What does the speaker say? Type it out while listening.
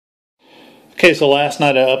Okay, so last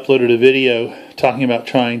night I uploaded a video talking about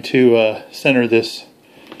trying to center this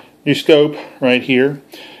new scope right here,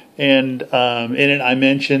 and in it I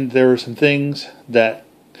mentioned there were some things that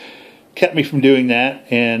kept me from doing that,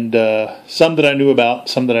 and some that I knew about,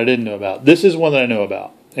 some that I didn't know about. This is one that I know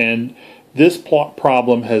about, and this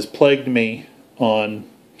problem has plagued me on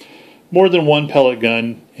more than one pellet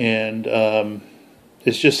gun, and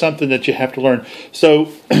it's just something that you have to learn.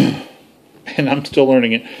 So, and I'm still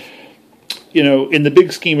learning it. You know, in the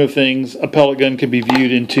big scheme of things, a pellet gun can be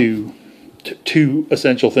viewed into two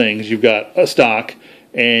essential things. You've got a stock,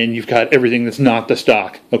 and you've got everything that's not the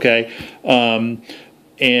stock, okay?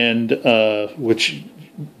 Which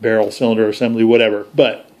barrel, cylinder, assembly, whatever.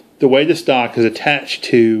 But the way the stock is attached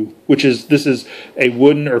to, this is a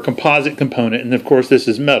wooden or composite component, and of course this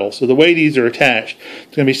is metal. So the way these are attached,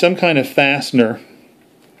 it's going to be some kind of fastener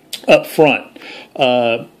up front,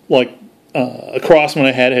 a Crossman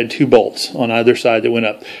I had two bolts on either side that went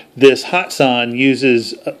up. This Hatsan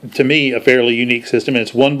uses, to me, a fairly unique system, and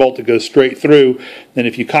it's one bolt that goes straight through. Then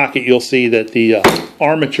if you cock it, you'll see that the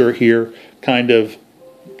armature here kind of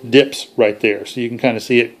dips right there. So you can kind of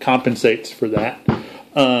see it compensates for that.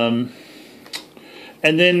 And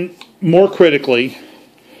then, more critically,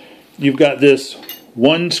 you've got this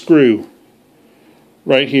one screw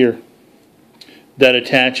right here that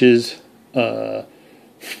attaches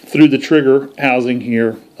through the trigger housing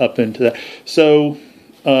here up into that. So,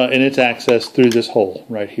 and it's accessed through this hole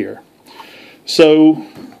right here. So,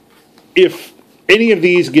 if any of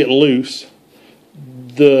these get loose,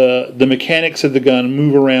 the mechanics of the gun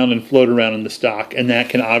move around and float around in the stock, and that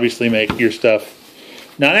can obviously make your stuff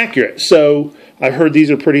not accurate. So, I've heard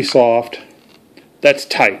these are pretty soft. That's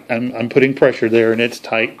tight. I'm putting pressure there, and it's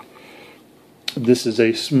tight. This is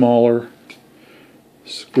a smaller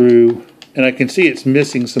screw, and I can see it's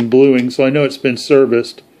missing some bluing, so I know it's been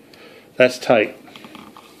serviced. That's tight.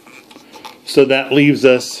 So that leaves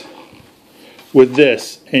us with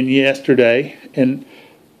this. And yesterday, and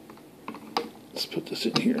let's put this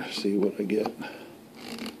in here, see what I get.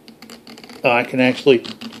 I can actually,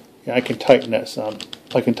 I can tighten that some.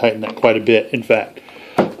 I can tighten that quite a bit, in fact.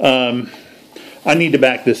 I need to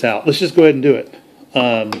back this out. Let's just go ahead and do it.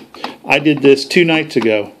 I did this 3 nights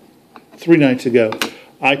ago.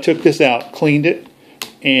 I took this out, cleaned it,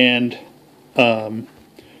 and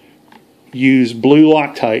used blue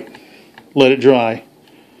Loctite, let it dry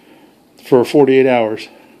for 48 hours,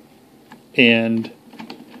 and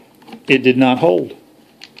it did not hold.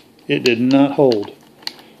 It did not hold.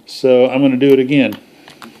 So I'm going to do it again.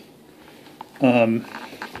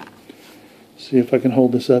 See if I can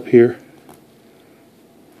hold this up here.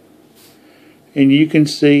 And you can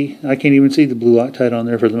see, I can't even see the blue Loctite on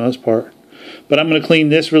there for the most part. But I'm going to clean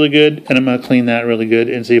this really good, and I'm going to clean that really good,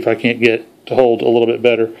 and see if I can't get to hold a little bit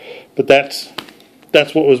better. But that's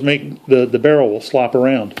what was making the barrel will slop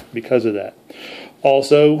around because of that.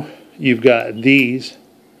 Also, you've got these,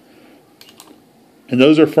 and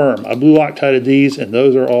those are firm. I blue Loctited these, and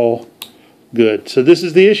those are all good. So this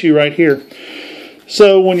is the issue right here.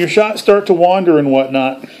 So when your shots start to wander and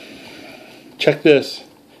whatnot, check this.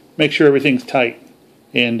 Make sure everything's tight,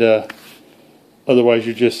 and otherwise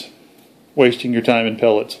you're just wasting your time in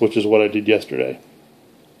pellets, which is what I did yesterday.